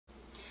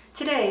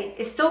Today,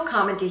 it's so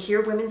common to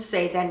hear women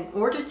say that in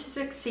order to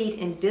succeed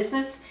in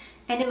business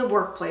and in the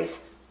workplace,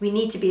 we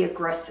need to be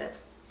aggressive.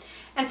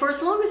 And for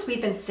as long as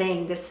we've been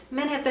saying this,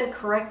 men have been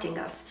correcting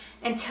us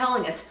and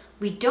telling us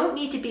we don't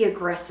need to be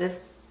aggressive,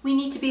 we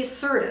need to be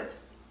assertive.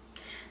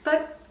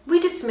 But we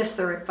dismiss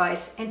their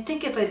advice and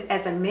think of it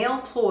as a male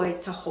ploy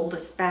to hold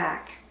us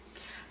back.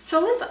 So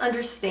let's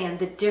understand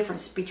the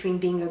difference between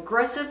being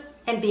aggressive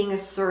and being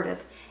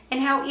assertive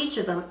and how each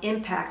of them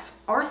impacts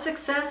our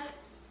success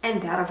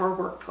and that of our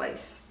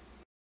workplace.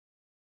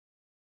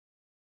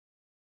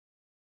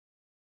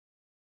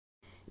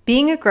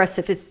 Being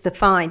aggressive is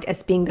defined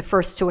as being the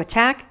first to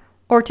attack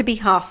or to be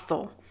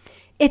hostile.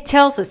 It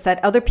tells us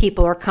that other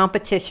people are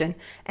competition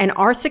and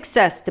our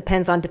success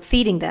depends on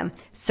defeating them,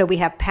 so we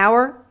have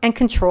power and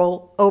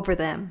control over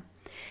them.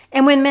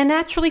 And when men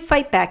naturally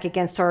fight back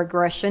against our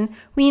aggression,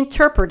 we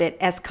interpret it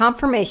as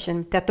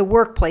confirmation that the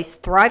workplace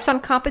thrives on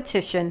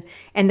competition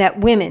and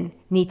that women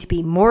need to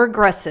be more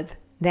aggressive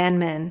than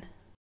men.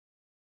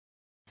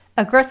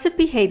 Aggressive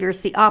behavior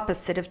is the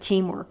opposite of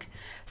teamwork.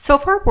 So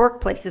if our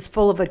workplace is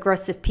full of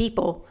aggressive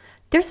people,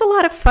 there's a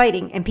lot of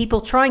fighting and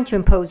people trying to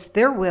impose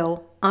their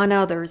will on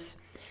others.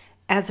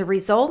 As a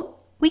result,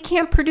 we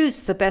can't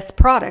produce the best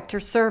product or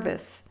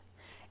service.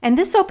 And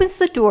this opens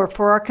the door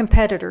for our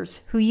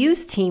competitors who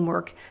use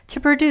teamwork to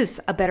produce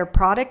a better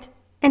product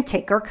and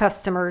take our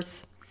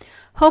customers.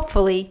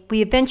 Hopefully,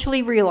 we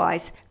eventually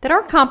realize that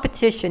our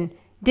competition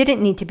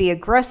didn't need to be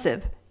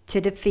aggressive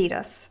to defeat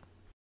us.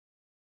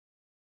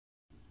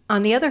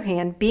 On the other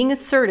hand, being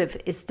assertive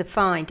is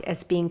defined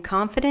as being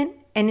confident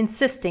and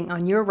insisting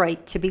on your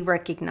right to be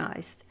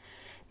recognized.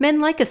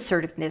 Men like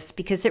assertiveness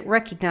because it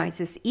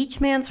recognizes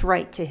each man's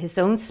right to his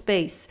own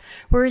space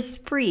where he's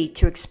free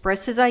to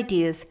express his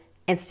ideas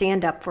and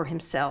stand up for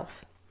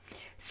himself.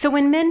 So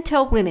when men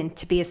tell women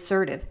to be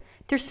assertive,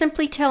 they're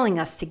simply telling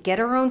us to get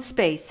our own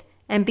space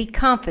and be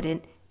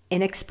confident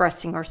in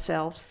expressing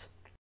ourselves.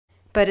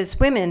 But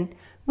as women,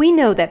 we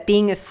know that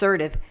being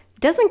assertive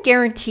doesn't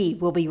guarantee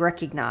we'll be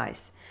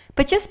recognized.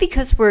 But just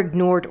because we're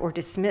ignored or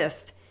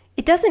dismissed,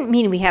 it doesn't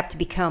mean we have to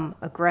become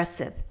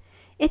aggressive.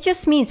 It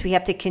just means we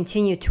have to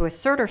continue to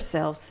assert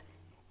ourselves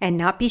and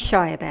not be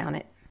shy about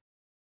it.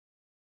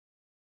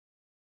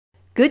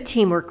 Good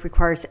teamwork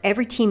requires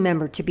every team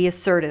member to be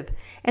assertive,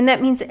 and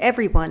that means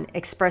everyone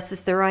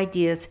expresses their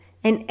ideas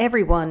and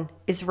everyone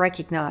is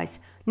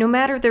recognized, no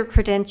matter their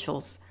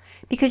credentials,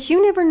 because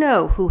you never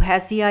know who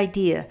has the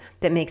idea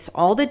that makes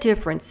all the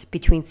difference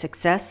between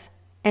success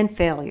and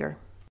failure.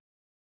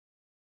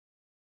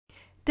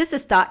 This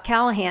is Dot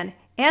Callahan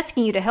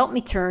asking you to help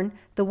me turn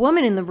the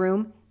woman in the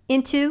room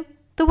into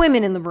the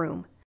women in the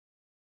room.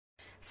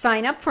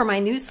 Sign up for my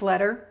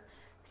newsletter,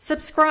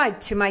 subscribe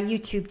to my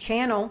YouTube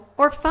channel,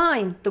 or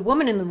find the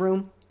Woman in the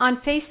Room on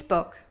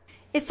Facebook.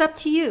 It's up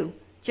to you.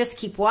 Just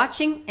keep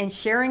watching and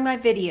sharing my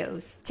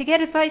videos to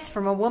get advice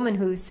from a woman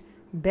who's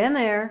been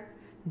there,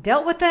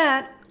 dealt with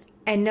that,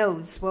 and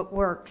knows what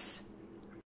works.